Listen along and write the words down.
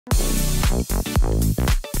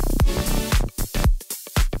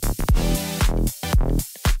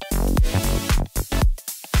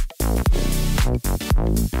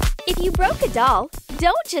If you broke a doll,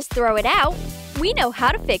 don't just throw it out. We know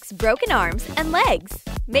how to fix broken arms and legs,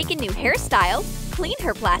 make a new hairstyle, clean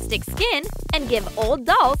her plastic skin, and give old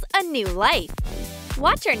dolls a new life.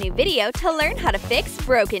 Watch our new video to learn how to fix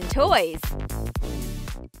broken toys.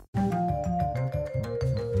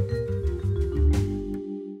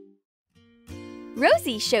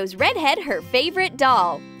 Rosie shows Redhead her favorite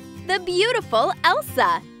doll, the beautiful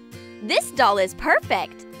Elsa. This doll is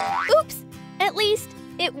perfect. Oops, at least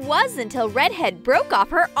it was until Redhead broke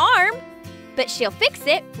off her arm. But she'll fix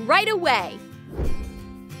it right away.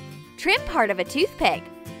 Trim part of a toothpick,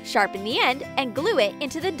 sharpen the end, and glue it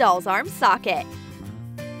into the doll's arm socket.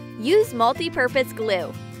 Use multi-purpose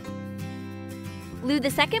glue. Glue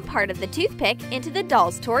the second part of the toothpick into the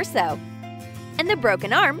doll's torso. And the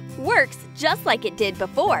broken arm works just like it did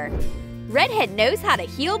before. Redhead knows how to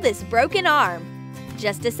heal this broken arm.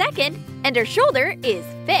 Just a second, and her shoulder is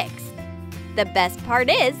fixed. The best part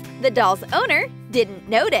is, the doll's owner didn't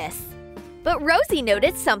notice. But Rosie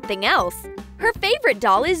noticed something else. Her favorite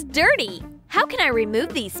doll is dirty. How can I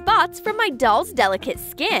remove these spots from my doll's delicate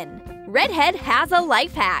skin? Redhead has a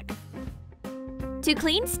life hack. To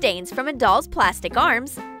clean stains from a doll's plastic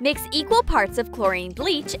arms, mix equal parts of chlorine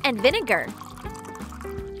bleach and vinegar.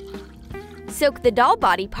 Soak the doll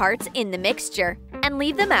body parts in the mixture and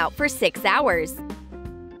leave them out for 6 hours.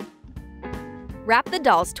 Wrap the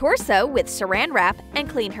doll's torso with Saran wrap and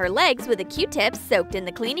clean her legs with a Q-tip soaked in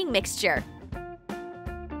the cleaning mixture.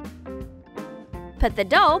 Put the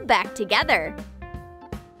doll back together.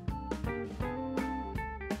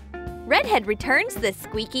 Redhead returns the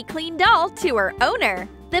squeaky clean doll to her owner.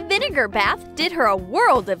 The vinegar bath did her a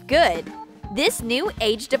world of good. This new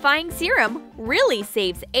age-defying serum really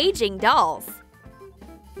saves aging dolls.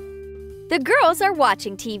 The girls are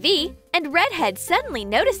watching TV, and Redhead suddenly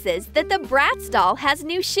notices that the Bratz doll has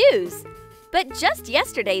new shoes. But just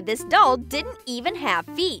yesterday, this doll didn't even have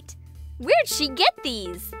feet. Where'd she get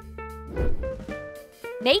these?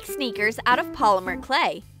 Make sneakers out of polymer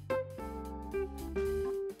clay.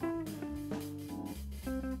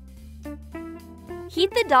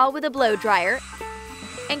 Heat the doll with a blow dryer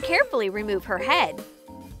and carefully remove her head.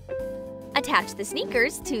 Attach the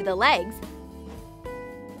sneakers to the legs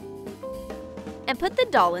and put the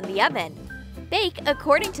doll in the oven. Bake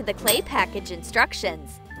according to the clay package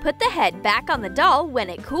instructions. Put the head back on the doll when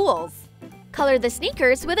it cools. Color the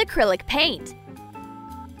sneakers with acrylic paint.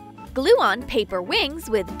 Glue on paper wings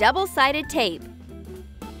with double-sided tape.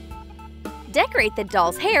 Decorate the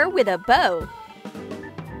doll's hair with a bow.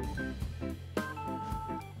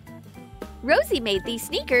 Rosie made these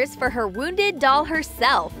sneakers for her wounded doll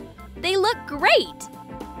herself. They look great!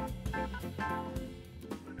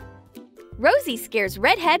 Rosie scares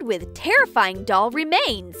Redhead with terrifying doll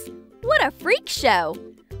remains. What a freak show!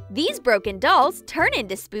 These broken dolls turn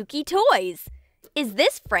into spooky toys. Is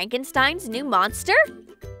this Frankenstein's new monster?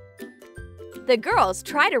 The girls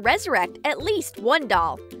try to resurrect at least one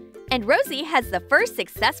doll, and Rosie has the first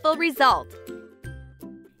successful result.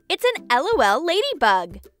 It's an LOL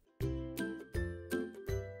ladybug.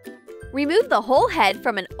 Remove the whole head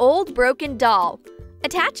from an old broken doll.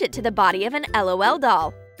 Attach it to the body of an LOL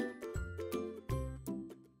doll.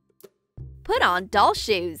 Put on doll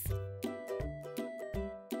shoes.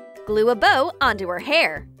 Glue a bow onto her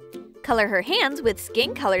hair. Color her hands with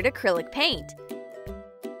skin-colored acrylic paint.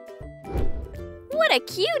 What a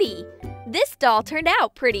cutie! This doll turned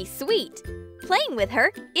out pretty sweet. Playing with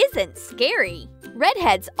her isn't scary.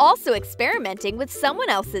 Redhead's also experimenting with someone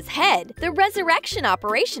else's head. The resurrection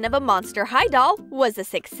operation of a Monster High doll was a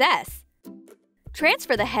success.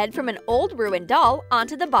 Transfer the head from an old ruined doll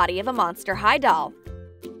onto the body of a Monster High doll.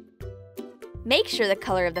 Make sure the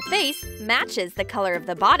color of the face matches the color of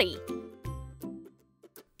the body.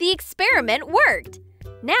 The experiment worked!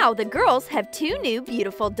 Now the girls have 2 new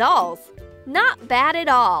beautiful dolls. Not bad at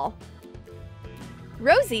all.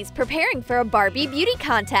 Rosie's preparing for a Barbie beauty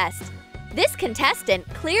contest. This contestant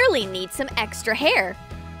clearly needs some extra hair.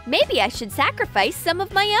 Maybe I should sacrifice some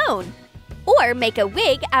of my own. Or make a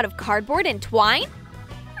wig out of cardboard and twine?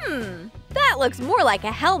 That looks more like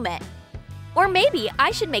a helmet. Or maybe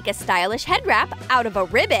I should make a stylish head wrap out of a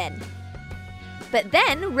ribbon. But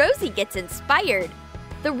then Rosie gets inspired.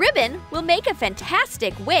 The ribbon will make a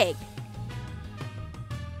fantastic wig.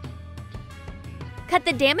 Cut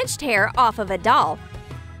the damaged hair off of a doll.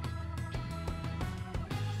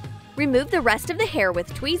 Remove the rest of the hair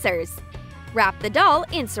with tweezers. Wrap the doll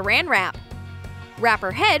in Saran wrap. Wrap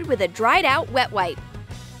her head with a dried-out wet wipe.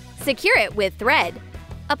 Secure it with thread.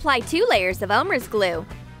 Apply 2 layers of Elmer's glue.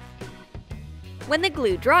 When the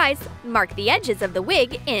glue dries, mark the edges of the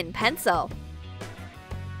wig in pencil.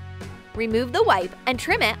 Remove the wipe and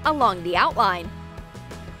trim it along the outline.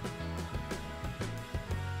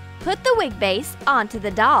 Put the wig base onto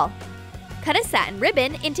the doll. Cut a satin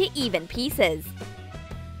ribbon into even pieces.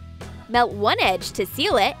 Melt one edge to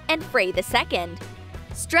seal it and fray the second.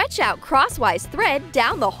 Stretch out crosswise thread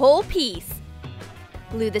down the whole piece.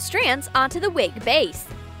 Glue the strands onto the wig base.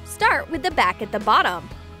 Start with the back at the bottom.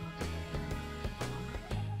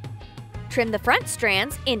 Trim the front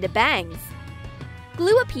strands into bangs.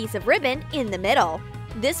 Glue a piece of ribbon in the middle.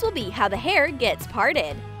 This will be how the hair gets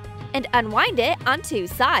parted. And unwind it on 2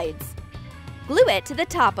 sides. Glue it to the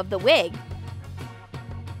top of the wig.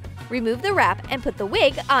 Remove the wrap and put the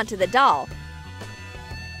wig onto the doll.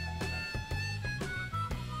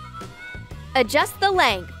 Adjust the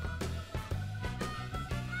length.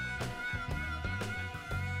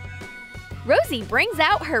 Rosie brings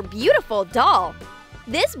out her beautiful doll.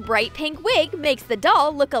 This bright pink wig makes the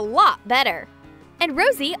doll look a lot better. And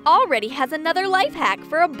Rosie already has another life hack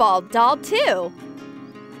for a bald doll too.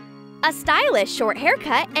 A stylish short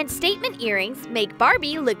haircut and statement earrings make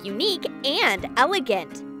Barbie look unique and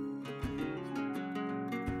elegant.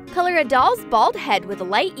 Color a doll's bald head with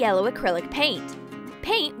light yellow acrylic paint.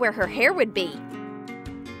 Paint where her hair would be.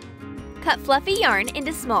 Cut fluffy yarn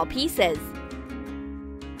into small pieces.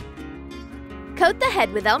 Coat the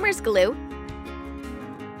head with Elmer's glue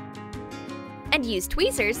and use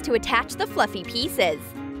tweezers to attach the fluffy pieces.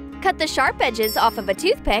 Cut the sharp edges off of a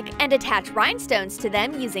toothpick and attach rhinestones to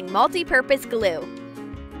them using multipurpose glue.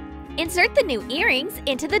 Insert the new earrings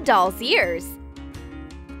into the doll's ears.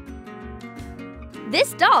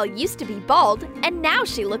 This doll used to be bald, and now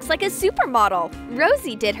she looks like a supermodel.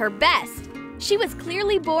 Rosie did her best. She was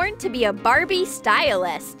clearly born to be a Barbie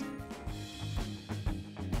stylist.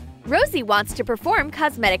 Rosie wants to perform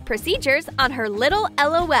cosmetic procedures on her little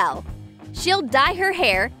LOL. She'll dye her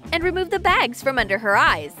hair and remove the bags from under her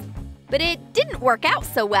eyes. But it didn't work out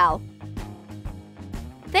so well.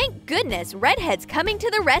 Thank goodness Redhead's coming to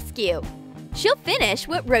the rescue. She'll finish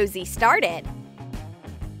what Rosie started.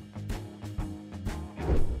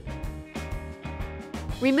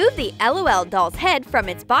 Remove the LOL doll's head from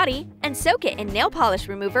its body and soak it in nail polish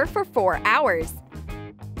remover for 4 hours.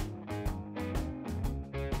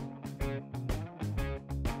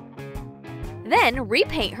 Then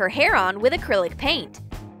repaint her hair on with acrylic paint.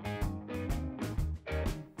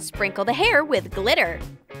 Sprinkle the hair with glitter.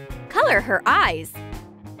 Color her eyes.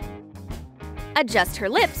 Adjust her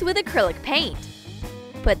lips with acrylic paint.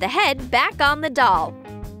 Put the head back on the doll.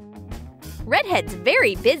 Redhead's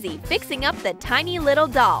very busy fixing up the tiny little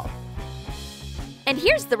doll. And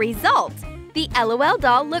here's the result! The LOL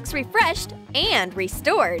doll looks refreshed and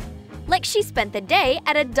restored, like she spent the day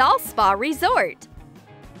at a doll spa resort.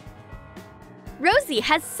 Rosie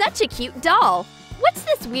has such a cute doll! What's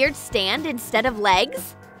this weird stand instead of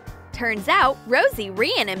legs? Turns out Rosie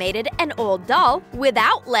reanimated an old doll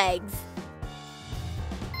without legs.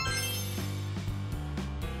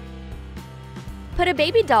 Put a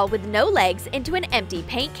baby doll with no legs into an empty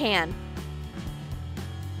paint can.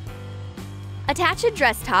 Attach a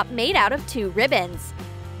dress top made out of 2 ribbons.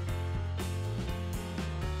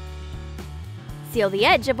 Seal the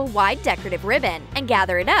edge of a wide decorative ribbon and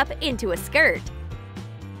gather it up into a skirt.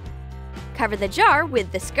 Cover the jar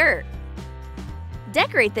with the skirt.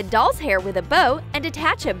 Decorate the doll's hair with a bow and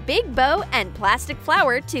attach a big bow and plastic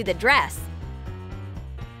flower to the dress.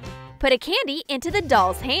 Put a candy into the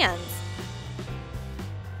doll's hands.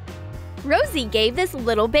 Rosie gave this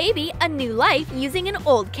little baby a new life using an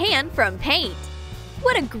old can from paint.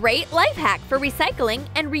 What a great life hack for recycling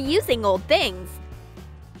and reusing old things!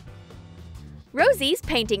 Rosie's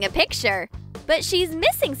painting a picture, but she's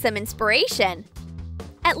missing some inspiration.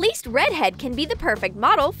 At least Redhead can be the perfect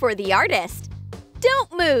model for the artist.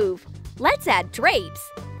 Don't move! Let's add drapes.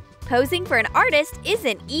 Posing for an artist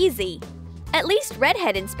isn't easy. At least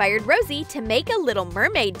Redhead inspired Rosie to make a Little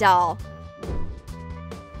Mermaid doll.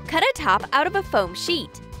 Cut a top out of a foam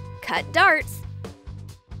sheet. Cut darts.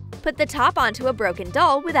 Put the top onto a broken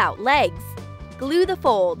doll without legs. Glue the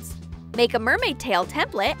folds. Make a mermaid tail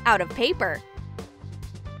template out of paper.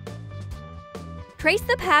 Trace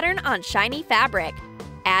the pattern on shiny fabric.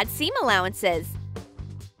 Add seam allowances.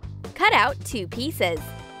 Cut out 2 pieces.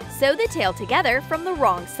 Sew the tail together from the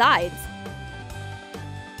wrong sides.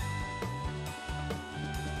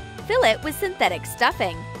 Fill it with synthetic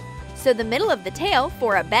stuffing. Sew the middle of the tail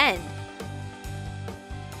for a bend.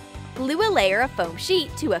 Glue a layer of foam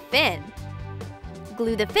sheet to a fin.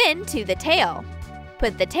 Glue the fin to the tail.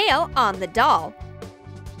 Put the tail on the doll.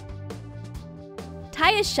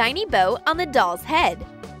 tie a shiny bow on the doll's head.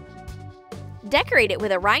 Decorate it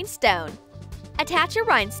with a rhinestone. Attach a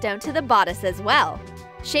rhinestone to the bodice as well.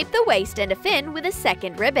 Shape the waist and a fin with a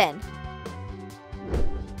second ribbon.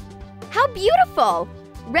 How beautiful!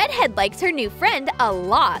 Redhead likes her new friend a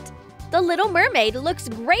lot. The Little Mermaid looks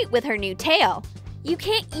great with her new tail. You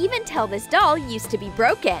can't even tell this doll used to be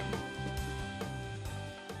broken.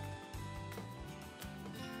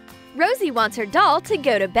 Rosie wants her doll to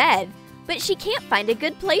go to bed, but she can't find a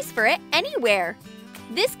good place for it anywhere.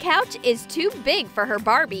 This couch is too big for her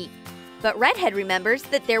Barbie. But Redhead remembers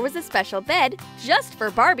that there was a special bed just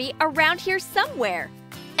for Barbie around here somewhere.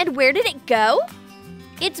 And where did it go?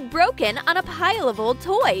 It's broken on a pile of old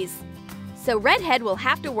toys. So Redhead will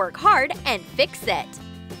have to work hard and fix it.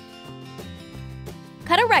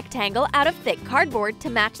 Cut a rectangle out of thick cardboard to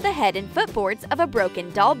match the head and footboards of a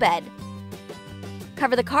broken doll bed.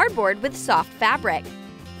 Cover the cardboard with soft fabric.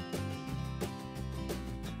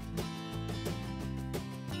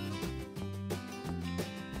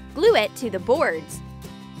 Glue it to the boards.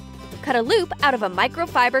 Cut a loop out of a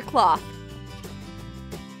microfiber cloth.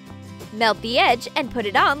 Melt the edge and put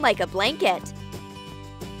it on like a blanket.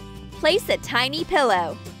 Place a tiny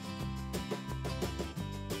pillow.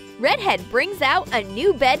 Redhead brings out a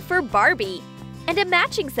new bed for Barbie and a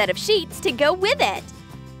matching set of sheets to go with it.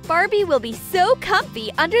 Barbie will be so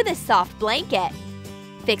comfy under the soft blanket.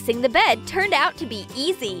 Fixing the bed turned out to be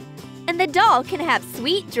easy, and the doll can have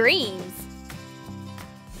sweet dreams.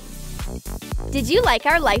 Did you like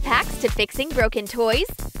our life hacks to fixing broken toys?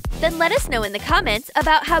 Then let us know in the comments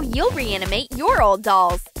about how you'll reanimate your old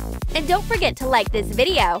dolls. And don't forget to like this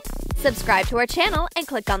video, subscribe to our channel, and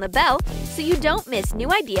click on the bell so you don't miss new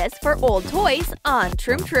ideas for old toys on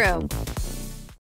Troom Troom.